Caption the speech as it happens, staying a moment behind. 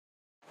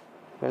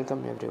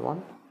Welcome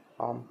everyone.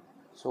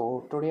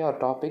 So today our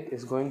topic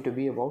is going to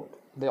be about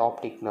the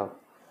optic nerve.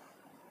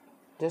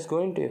 Just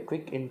going to a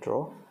quick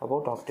intro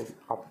about optic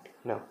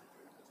nerve.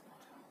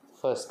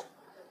 First,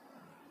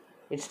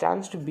 it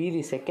stands to be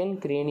the second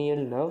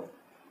cranial nerve.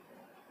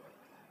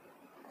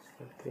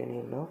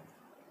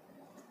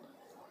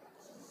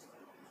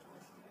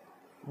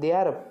 They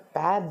are a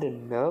paired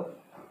nerve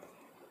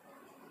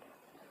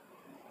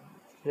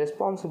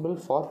responsible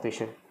for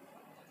vision.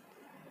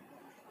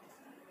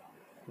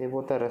 They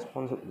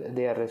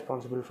are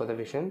responsible for the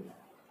vision.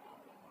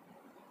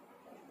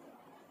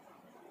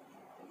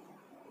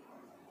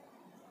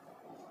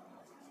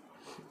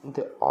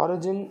 The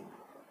origin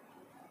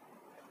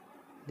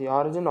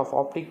of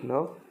optic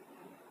nerve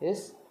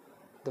is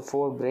the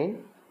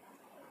forebrain.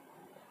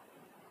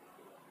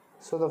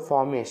 So the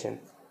formation.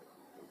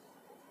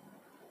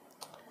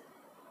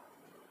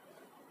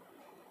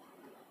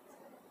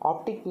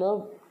 Optic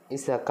nerve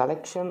is a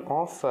collection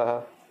of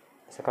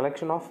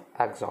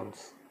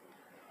axons.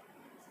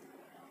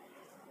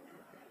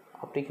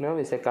 Optic nerve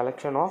is a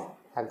collection of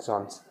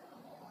axons.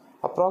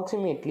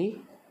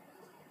 Approximately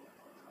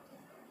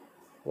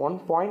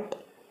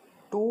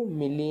 1.2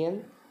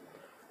 million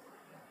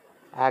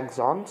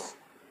axons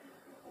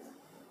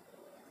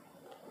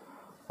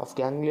of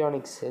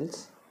ganglionic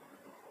cells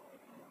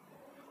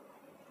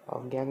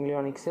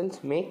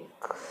makes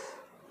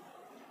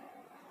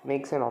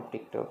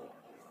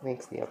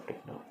the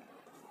optic nerve.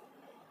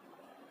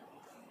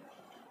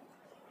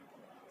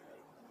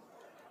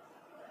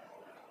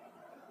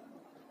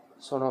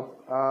 So now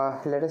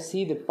let us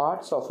see the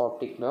parts of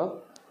optic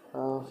nerve.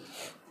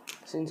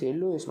 Since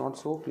yellow is not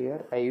so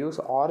clear, I use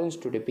orange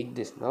to depict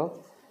this nerve.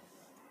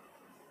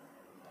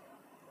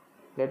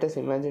 Let us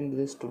imagine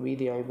this to be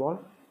the eyeball.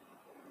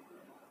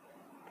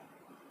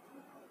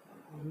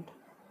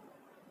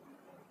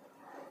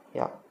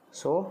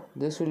 So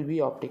this will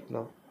be optic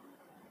nerve.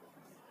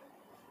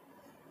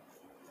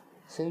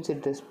 Since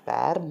it is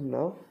paired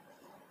nerve,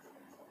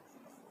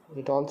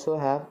 it also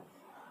have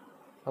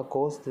a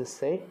course this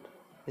side,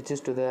 which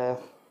is to the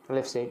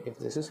left side. If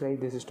this is right,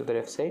 this is to the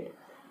left side,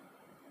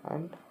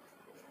 and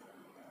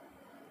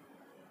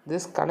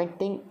this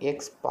connecting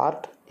X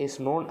part is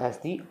known as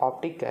the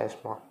optic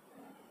chiasma.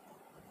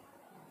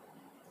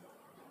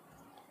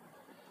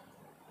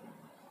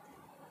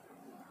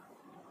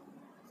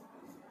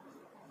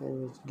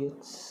 Then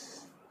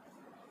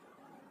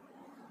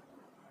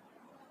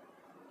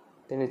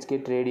it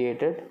gets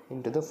radiated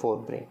into the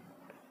forebrain.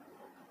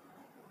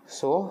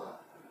 So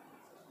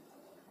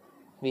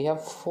we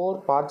have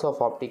four parts of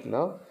optic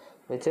nerve,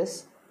 which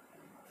is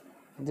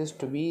this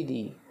to be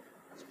the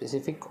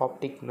specific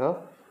optic nerve.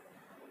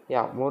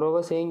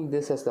 Moreover, saying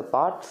this as the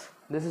parts,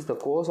 this is the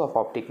course of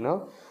optic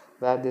nerve,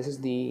 where this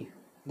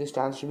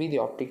stands to be the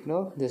optic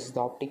nerve. This is the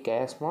optic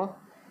chiasma.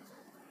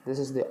 This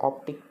is the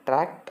optic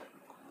tract,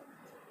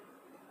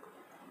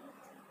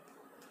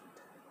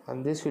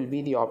 and this will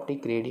be the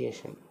optic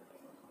radiation.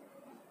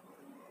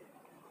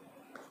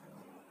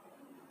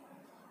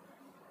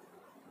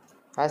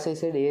 As I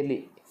said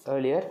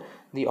earlier,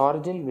 the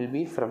origin will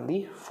be from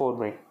the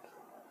forebrain.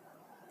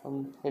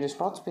 It is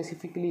not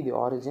specifically the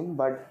origin,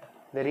 but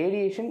the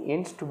radiation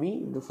ends to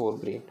be the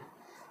forebrain.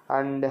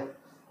 And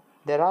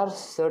there are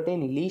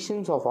certain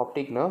lesions of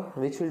optic nerve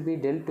which will be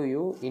dealt to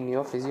you in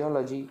your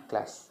physiology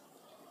class.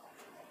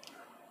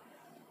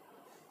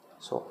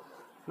 So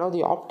now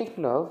the optic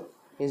nerve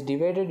is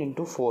divided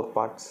into four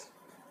parts.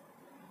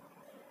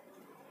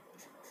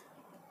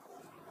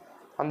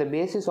 On the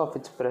basis of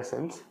its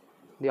presence,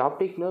 the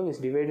optic nerve is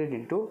divided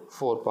into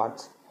four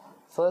parts.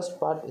 First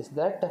part is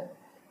that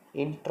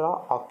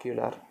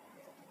intraocular.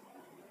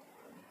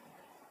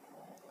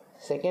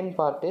 Second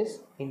part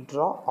is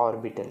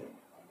intraorbital.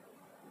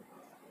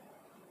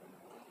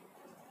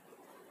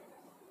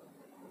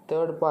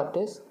 Third part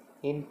is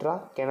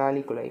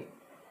intracanaliculi.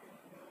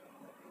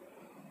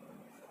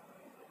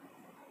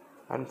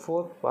 And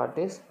fourth part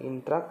is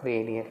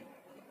intracranial.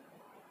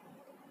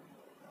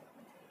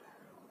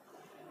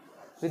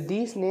 With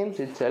these names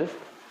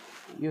itself,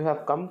 you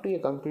have come to a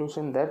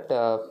conclusion that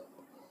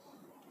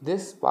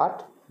this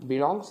part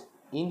belongs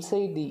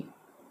inside the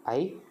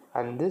eye,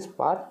 and this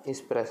part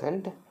is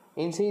present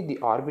inside the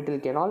orbital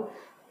canal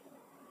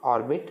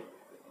orbit.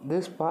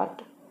 This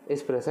part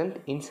is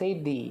present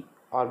inside the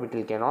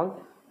orbital canal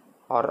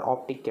or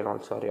optic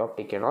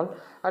canal,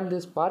 and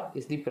this part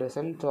is the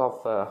presence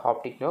of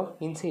optic nerve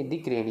inside the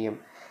cranium.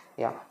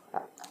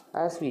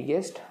 As we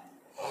guessed,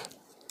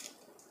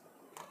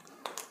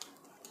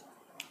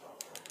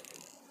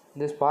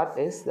 this part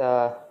is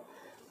the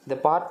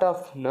part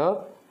of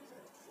nerve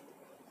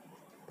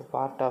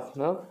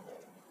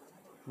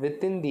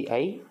within the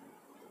eye.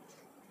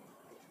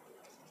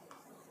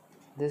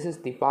 This is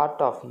the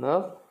part of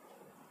nerve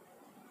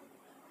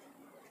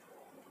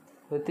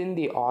within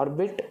the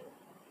orbit,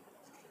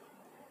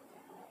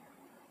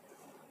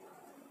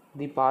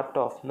 the part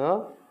of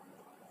nerve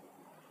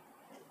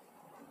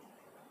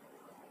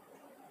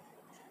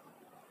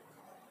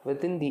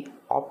within the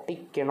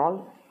optic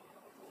canal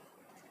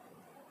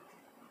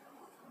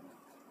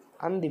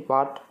and the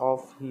part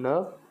of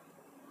nerve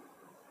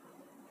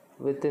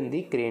within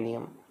the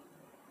cranium.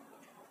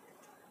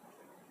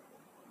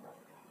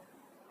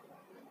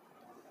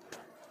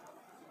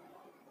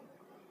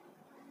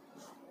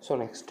 So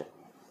next,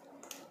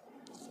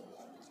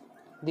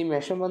 the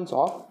measurements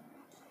of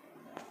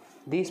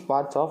these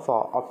parts of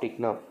optic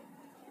nerve.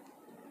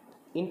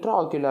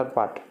 Intraocular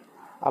part,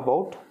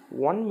 about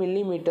 1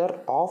 millimeter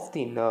of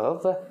the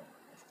nerve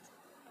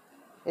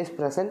is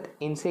present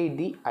inside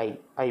the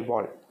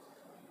eyeball,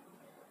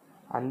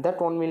 and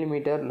that 1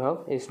 millimeter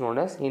nerve is known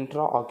as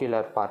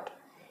intraocular part.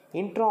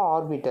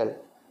 Intraorbital,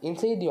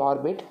 inside the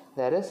orbit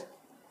there is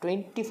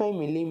 25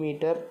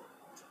 millimeter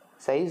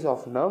size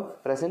of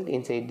nerve present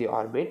inside the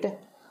orbit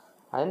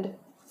and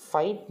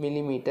 5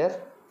 millimeter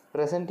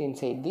present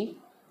inside the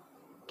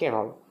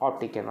canal,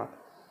 optic canal,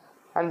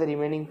 and the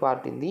remaining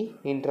part in the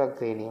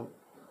intracranium.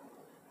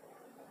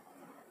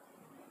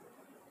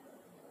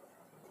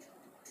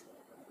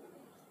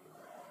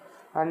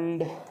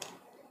 And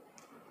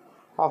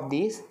of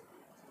these,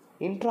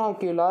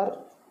 intraocular,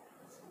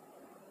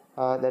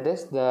 that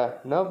is the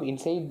nerve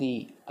inside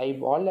the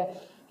eyeball,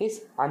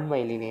 is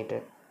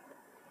unmyelinated,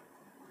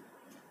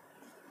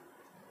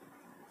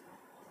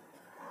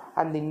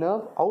 and the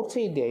nerve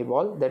outside the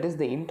eyeball, that is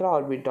the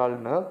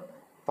intraorbital nerve,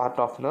 part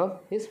of nerve,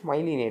 is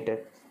myelinated.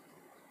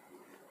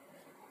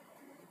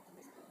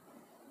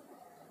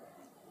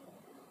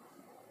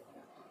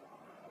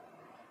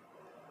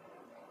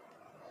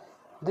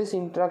 This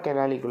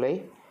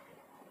intracanaliculi,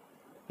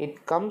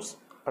 it comes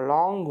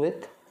along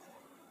with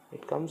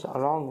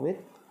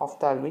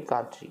ophthalmic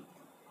artery.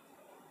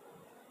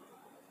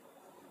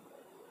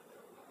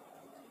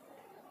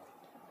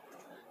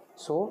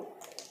 So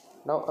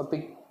now a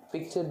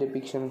picture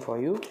depiction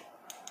for you.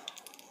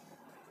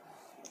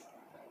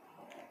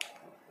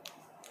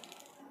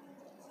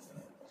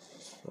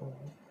 So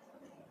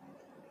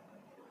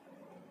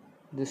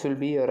this will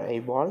be your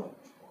eyeball,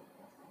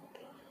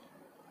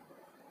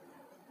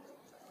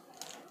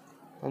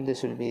 and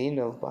this will be the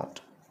nerve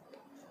part.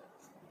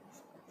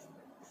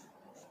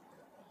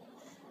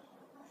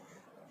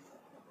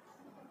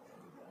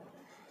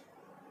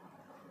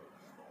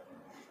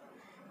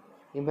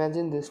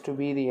 Imagine this to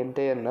be the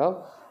entire nerve,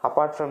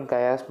 apart from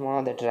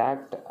chiasma, the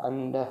tract,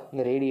 and the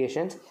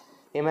radiations.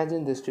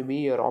 Imagine this to be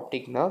your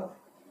optic nerve,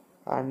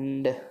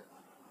 and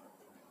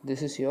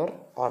this is your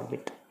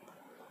orbit.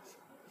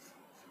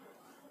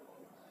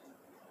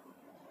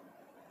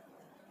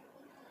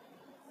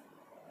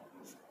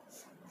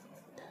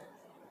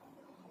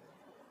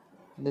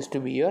 This to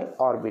be your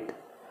orbit.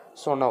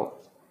 So now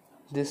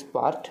this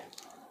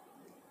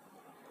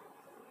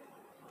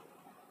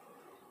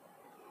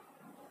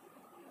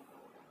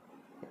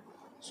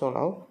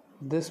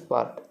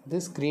part,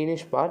 this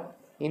greenish part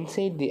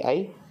inside the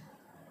eye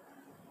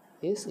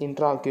is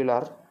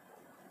intraocular.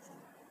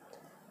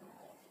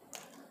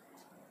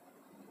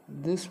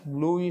 This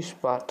bluish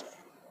part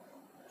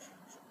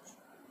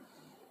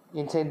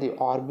inside the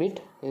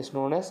orbit is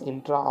known as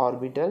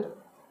intraorbital.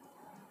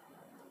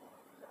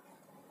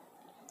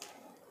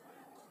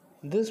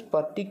 This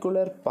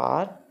particular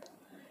part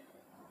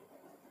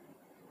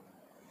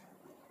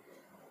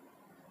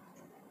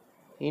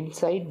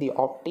inside the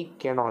optic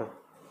canal,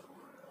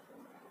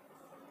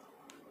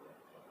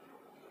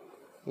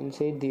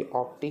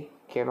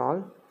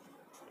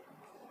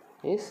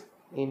 is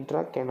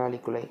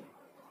intracanaliculi.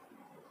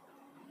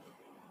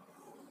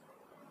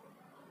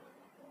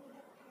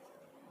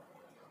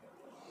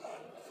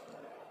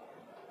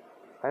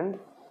 And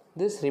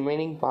this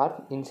remaining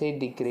part inside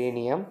the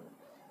cranium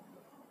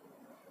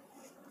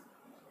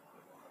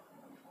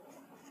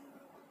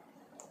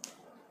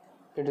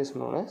it is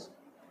known as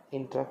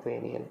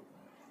intracranial.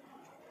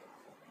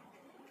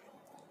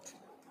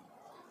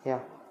 Yeah,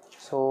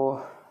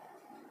 so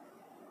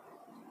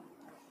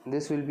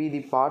this will be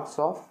the four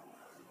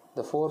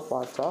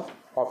parts of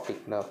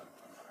optic nerve.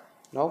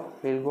 Now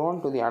we will go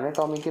on to the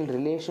anatomical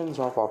relations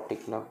of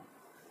optic nerve.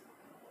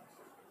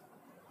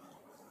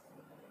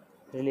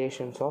 The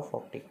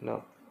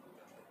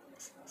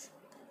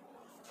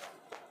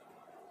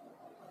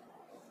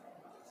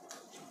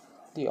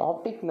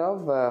optic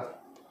nerve,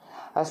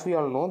 as we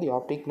all know, the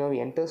optic nerve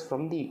enters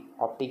from the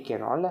optic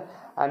canal,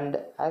 and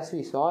as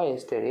we saw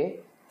yesterday,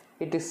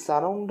 it is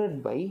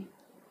surrounded by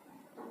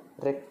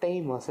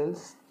recti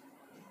muscles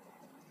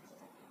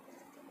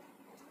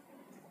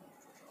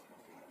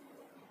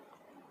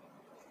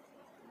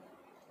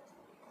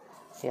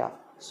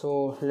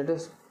so let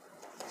us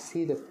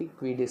see the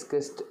pic we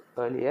discussed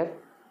earlier.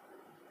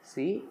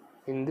 See,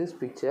 in this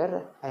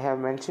picture I have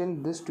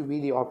mentioned this to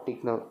be the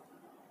optic nerve.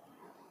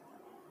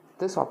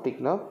 This optic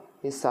nerve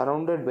is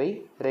surrounded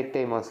by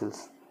recti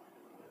muscles.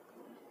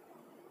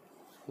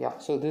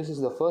 So this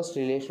is the first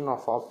relation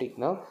of optic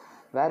nerve,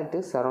 where it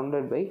is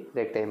surrounded by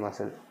recti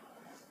muscle.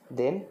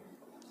 Then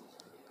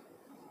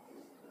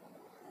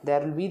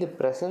there will be the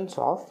presence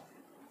of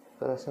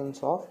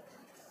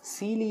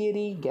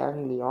ciliary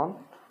ganglion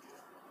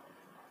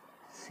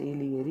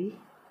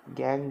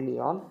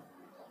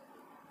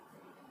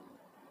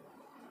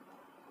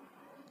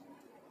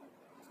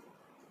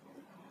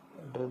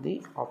enter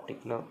the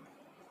optic nerve.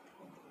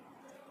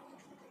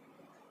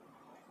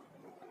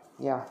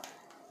 Yeah,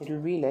 it will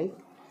be like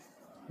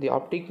the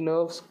optic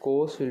nerve's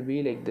course will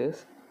be like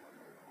this,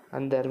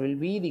 and there will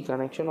be the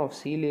connection of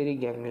ciliary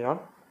ganglion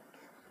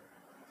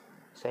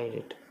side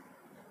it.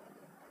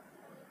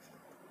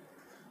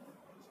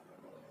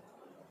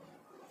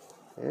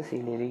 The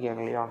ciliary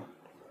ganglion.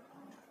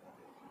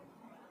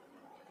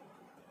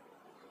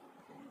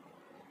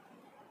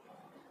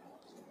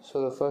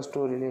 So the first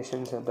two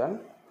relations are done.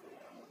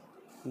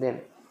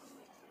 Then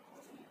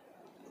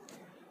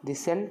the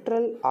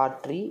central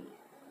artery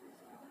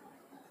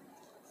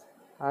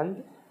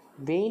and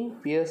vein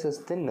pierces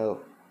the nerve.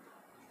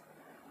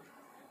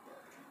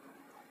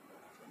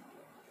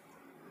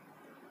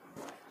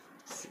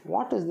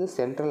 What is the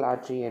central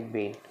artery and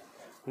vein?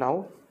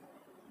 Now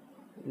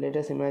let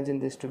us imagine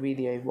this to be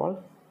the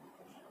eyeball,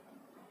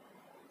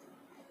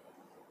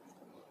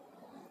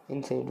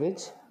 inside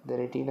which the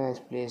retina is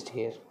placed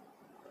here,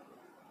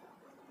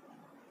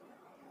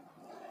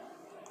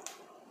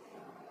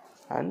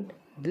 and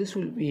this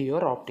will be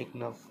your optic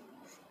nerve.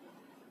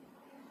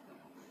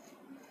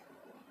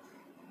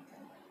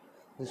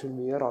 This will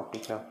be your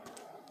optic nerve.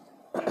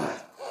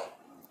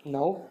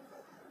 Now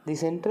the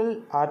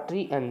central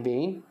artery and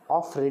vein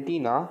of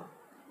retina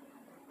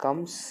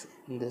comes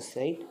in this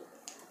side,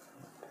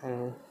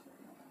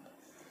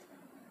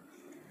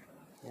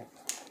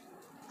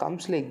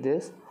 comes like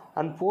this,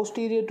 and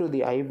posterior to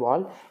the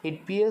eyeball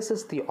it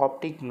pierces the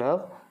optic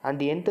nerve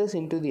and enters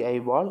into the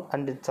eyeball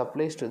and it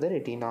supplies to the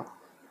retina.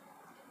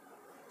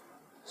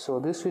 So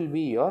this will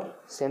be your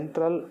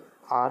central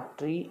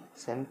artery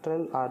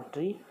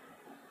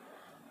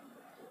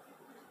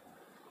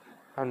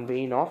and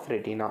vein of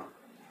retina.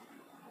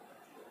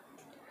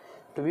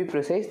 To be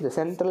precise, the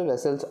central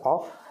vessels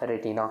of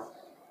retina.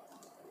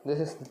 This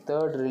is the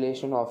third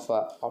relation of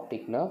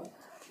optic nerve.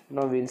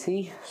 Now we will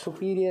see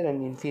superior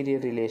and inferior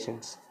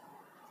relations.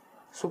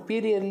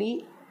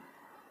 Superiorly,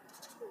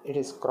 it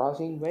is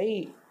crossing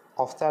by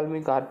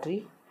ophthalmic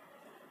artery,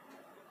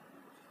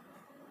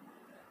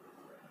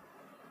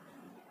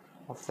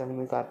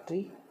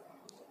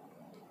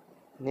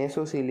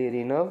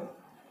 nasociliary nerve,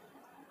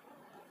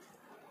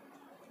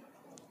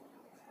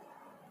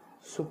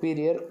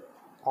 superior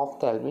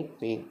ophthalmic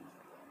vein.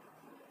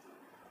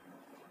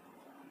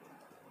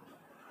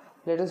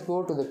 Let us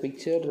go to the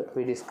picture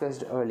we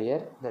discussed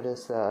earlier, that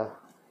is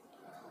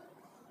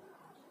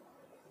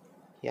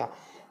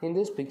in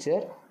this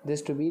picture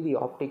this to be the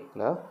optic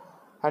nerve,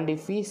 and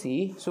if we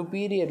see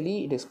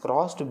superiorly it is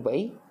crossed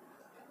by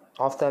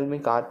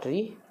ophthalmic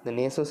artery, the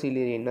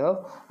nasociliary nerve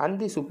and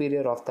the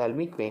superior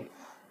ophthalmic vein.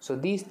 So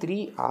these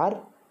three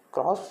are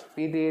crossed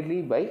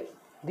superiorly by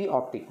the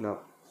optic nerve.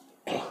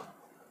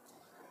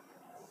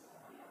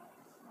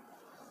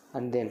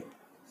 And then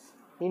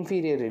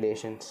inferior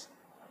relations,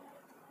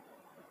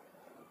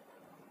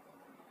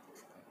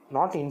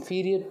 not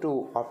inferior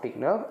to optic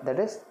nerve, that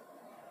is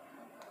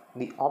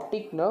the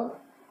optic nerve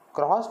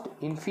crossed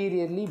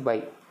inferiorly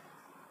by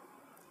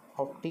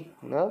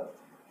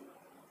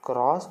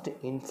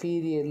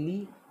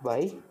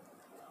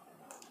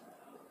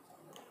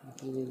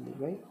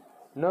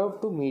nerve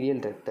to medial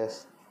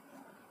rectus.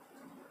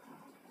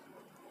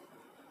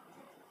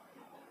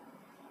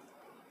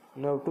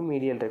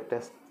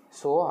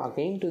 So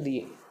again to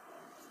the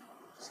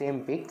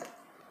same pic,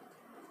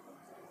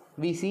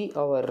 we see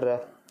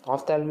our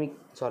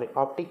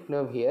optic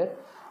nerve here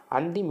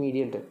and the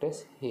medial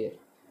rectus here.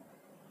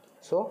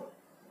 So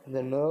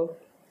the nerve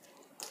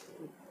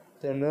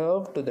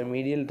to the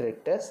medial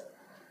rectus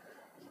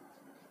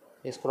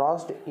is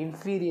crossed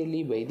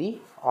inferiorly by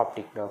the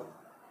optic nerve.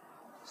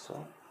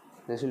 So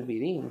this will be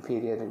the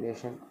inferior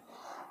relation.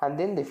 And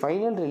then the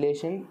final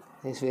relation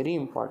is very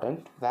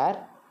important,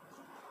 where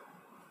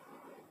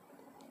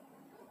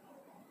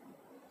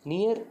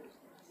near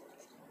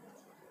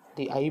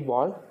the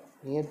eyeball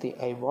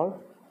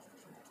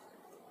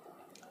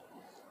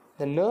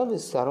the nerve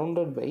is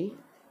surrounded by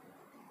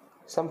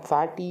some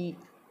fatty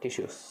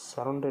tissues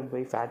or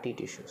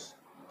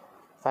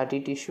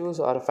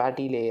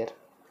fatty layer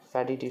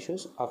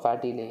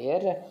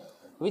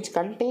which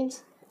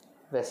contains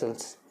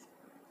vessels,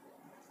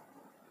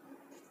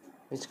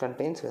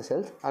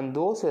 and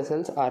those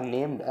vessels are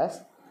named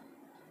as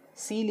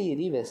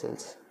ciliary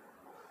vessels.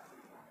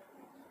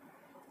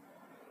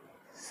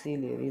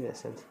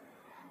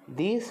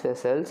 These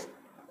vessels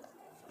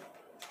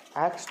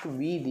acts to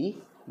be the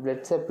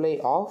blood supply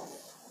of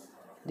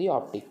the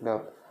optic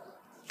nerve.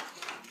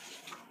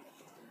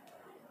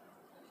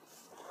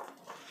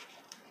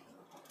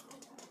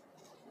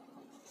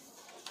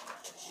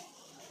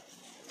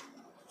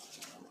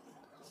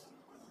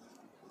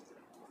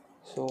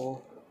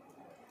 So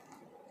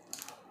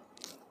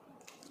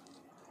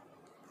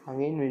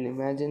again we'll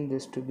imagine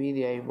this to be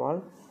the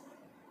eyeball,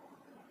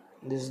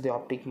 this is the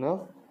optic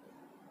nerve,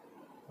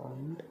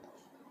 and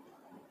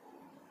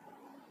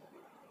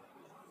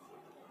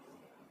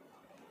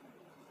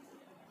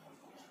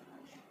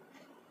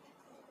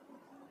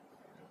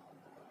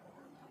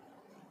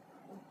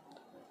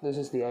this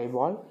is the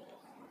eyeball,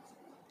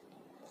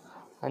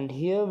 and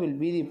here will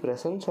be the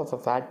presence of a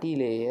fatty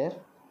layer.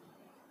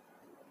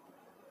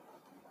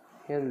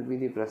 Here will be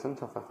the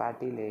presence of a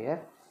fatty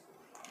layer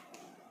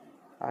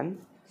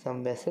and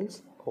some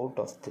vessels out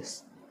of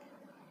this.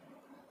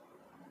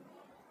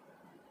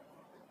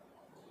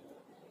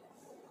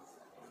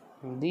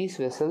 These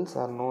vessels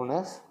are known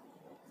as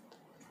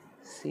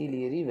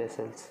ciliary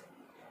vessels.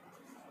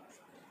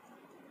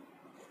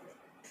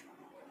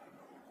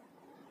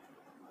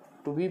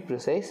 To be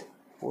precise,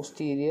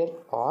 posterior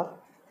or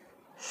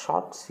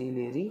short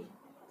ciliary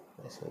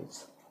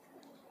vessels.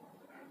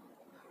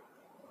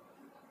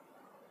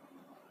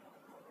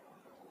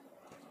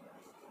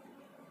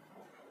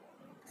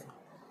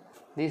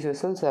 These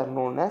vessels are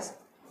known as,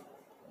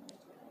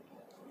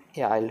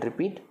 I'll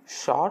repeat,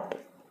 short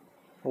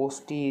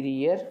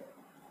posterior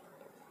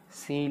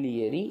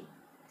ciliary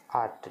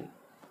artery,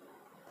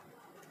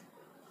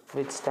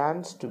 which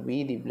stands to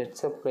be the blood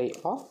supply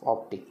of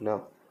optic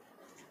nerve.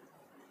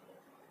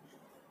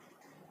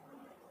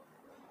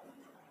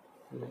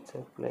 Blood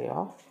supply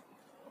of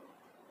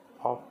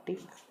optic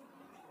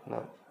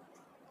nerve.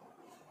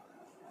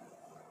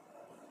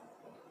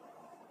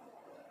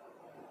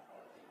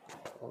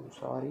 I'm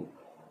sorry.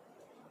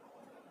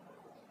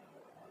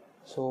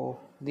 So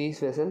these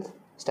vessels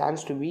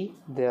stands to be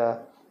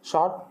the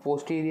short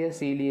posterior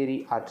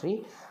ciliary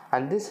artery,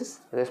 and this is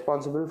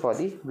responsible for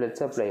the blood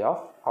supply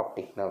of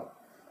optic nerve.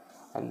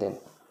 And then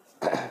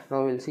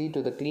now we'll see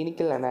to the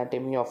clinical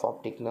anatomy of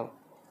optic nerve.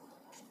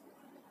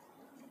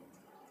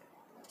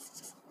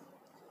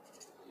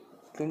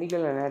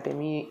 Clinical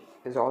anatomy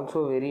is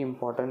also very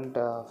important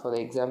for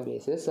the exam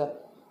basis.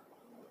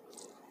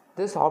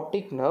 This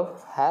optic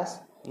nerve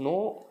has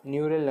no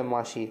neural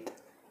lemma sheath.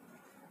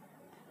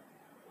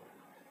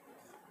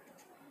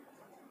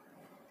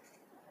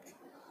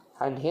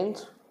 And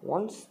hence,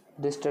 once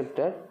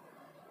destructed,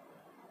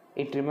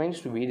 it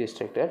remains to be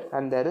destructed,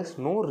 and there is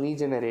no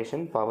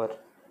regeneration power.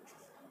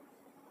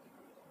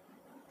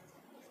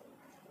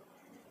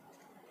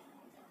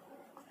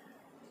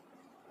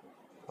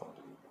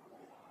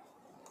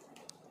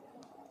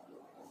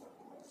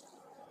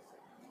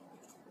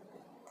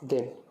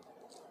 Then,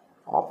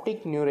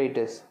 optic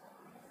neuritis.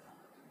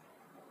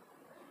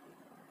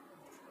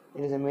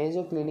 It is a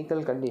major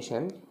clinical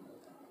condition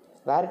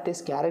where it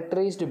is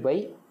characterized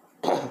by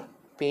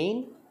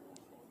pain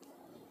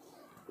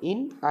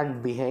in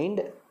and behind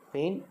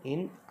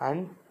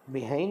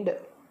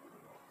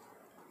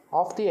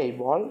of the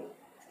eyeball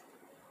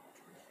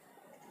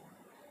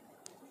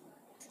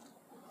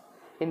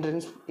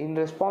in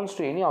response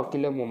to any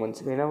ocular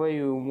movements. Whenever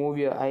you move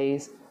your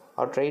eyes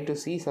or try to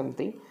see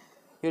something,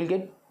 you will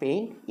get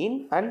pain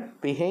in and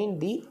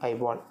behind the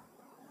eyeball.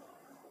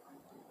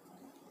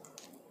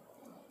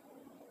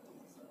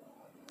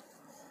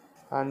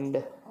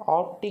 And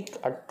optic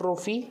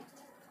atrophy,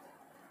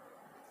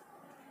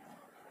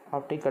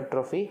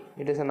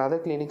 it is another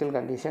clinical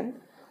condition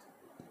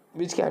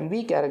which can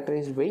be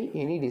characterized by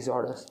any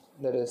disorders,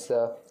 that is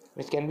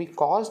which can be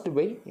caused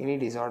by any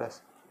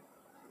disorders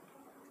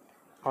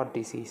or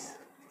disease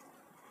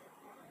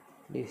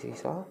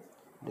or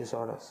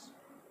disorders.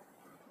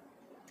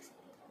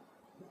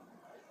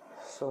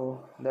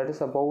 So that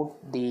is about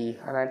the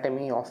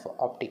anatomy of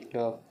optic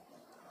nerve.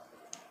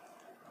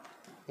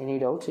 Any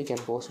doubts, you can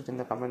post it in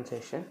the comment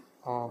section.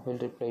 We'll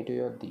reply to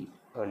you at the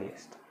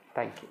earliest.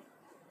 Thank you.